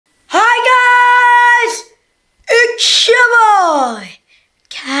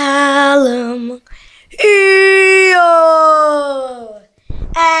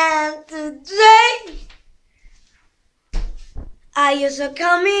used to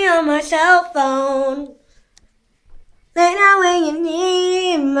call me on my cell phone. Late night when you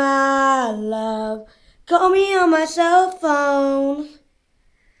need my love. Call me on my cell phone.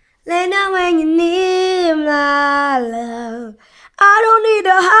 Late night when you need my love. I don't need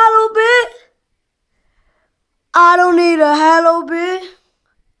a hello bit. I don't need a hello bit.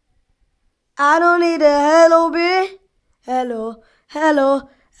 I don't need a hello bit. Hello, hello,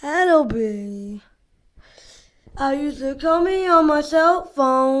 hello bit. I used to call me on my cell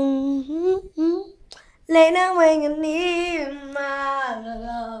phone. Late night when you need my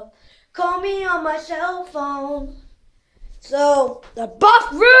love. Call me on my cell phone. So, the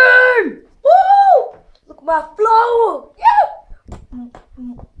bathroom! Woo! Look at my floor! Yeah!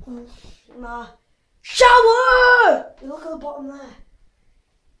 My shower! Look at the bottom there.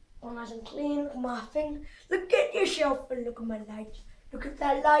 All nice and clean. Look at my thing. Look at yourself and look at my light. Look at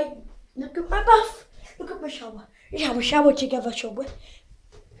that light. Look at my bath. Look at my shower. Let's have a shower together, shall we?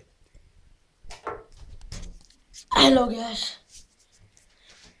 Hello, guys.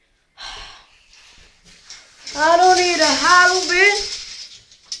 I don't need a hollow bit.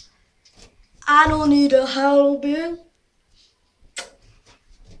 I don't need a hollow bit.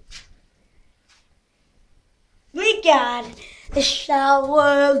 We got the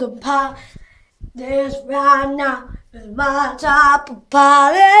shower, the pot. This right now is my type of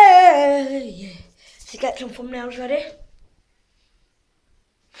party. Yeah. Let's get some thumbnails ready.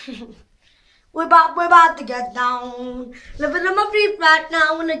 We're about to get down. Living on my feet right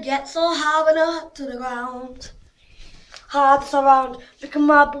now when it gets so hard when I hit to the ground. Hearts around, look at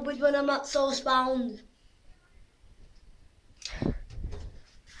my boobies when I'm not so bound.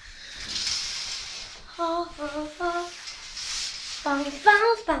 Oh, oh, oh. Bounce,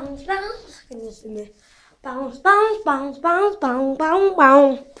 bounce, bounce, bounce. Can you see me? Bounce, bounce, bounce, bounce, bounce, bounce,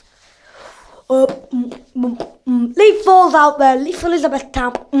 bounce. Leaf falls out there. Leaf Elizabeth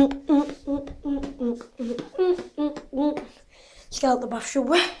Town. Let's get out the bath, shall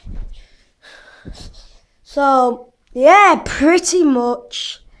we? So, yeah, pretty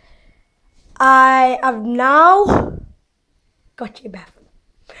much. I have now got your bath.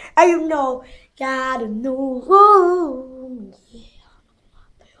 And you know, got a new room. Yeah.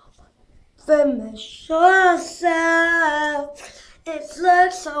 Finish yourself. It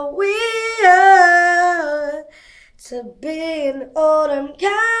looks so weird to be in all them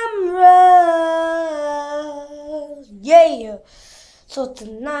cameras. Yeah. So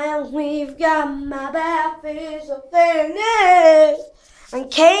tonight we've got my bath is a finish. And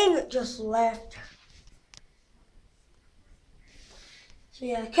Kane just left. So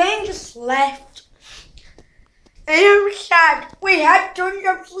yeah, Kane just left. And it was sad. We had done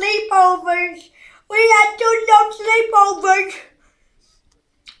some sleepovers. We had done some sleepovers.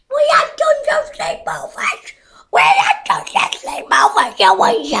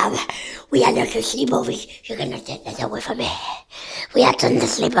 You're gonna take that away from me. We had done the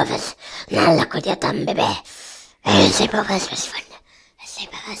sleepovers. Now look what you've done, baby. Sleepovers was fun. The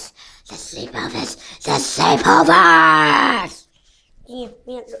sleepovers. Yeah,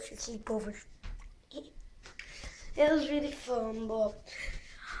 we had lots of sleepovers. It was really fun, but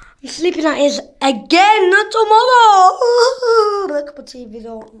I'm sleeping at his again, not tomorrow. A couple of TV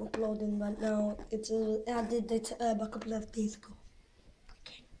videos I'm uploading right now. I did it a couple of days ago.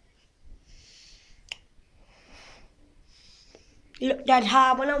 Okay. Look that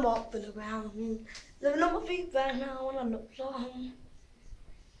hard when I walk through the ground. Living on my feet right now when I look so home.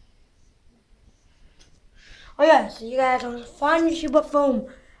 Oh yeah, so you guys on find YouTube phone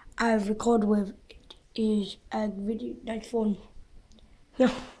I record with is a video that's fun.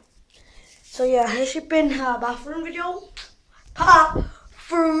 Yeah. So yeah, this has been a bathroom video. Part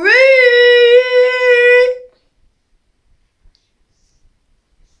 3.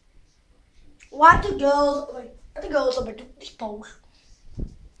 What the girls are doing this pose.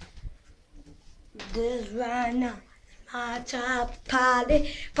 This right now is my top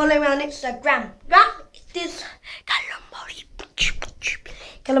party. Follow me on Instagram. Right? This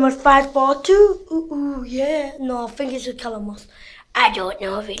Calamus 542. Ooh, yeah. No, I think it's a Calamus. I don't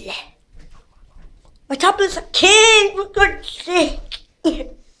know really. My tablet's a king, for God's sake.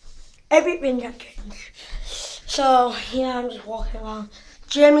 Everything I can. So, yeah, I'm just walking around.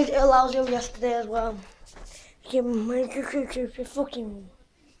 Jamie's allows you yesterday as well. Fucking.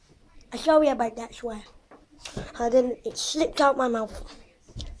 I sorry about that swear. I didn't, it slipped out my mouth.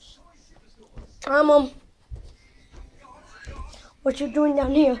 Hi, Mum. What you doing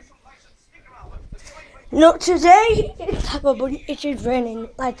down here? Not today. It is raining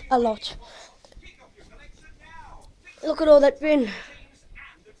like a lot. Look at all that rain.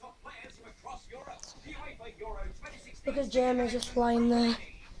 Because Jamie's just lying there.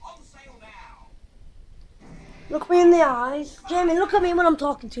 Look me in the eyes. Jamie, look at me when I'm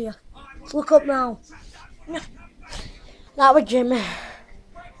talking to you. Look up now. That was Jamie.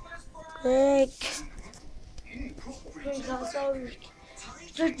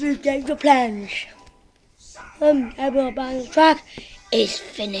 Just the plans. Everyone buying the track is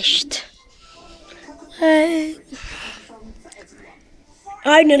finished.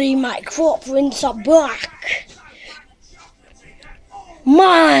 Finally, my footprints are black.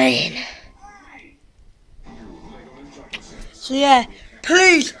 Mine. So yeah,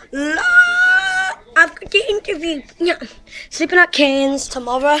 please, I've got the interview. Yeah, sleeping at Kane's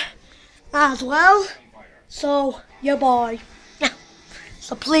tomorrow as well. So, your boy. Yeah.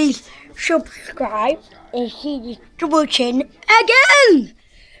 So please subscribe and see this watching again.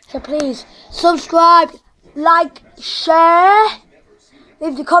 So please subscribe, like, share,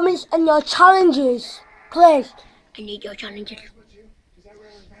 leave the comments and your challenges. Please, I need your challenges.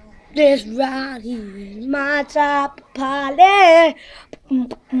 This right here is my type of party. I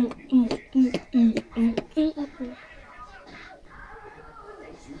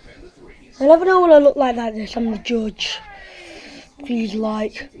never know when I look like this. I'm the judge. Please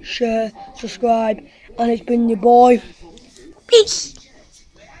like, share, subscribe, and it's been your boy. Peace.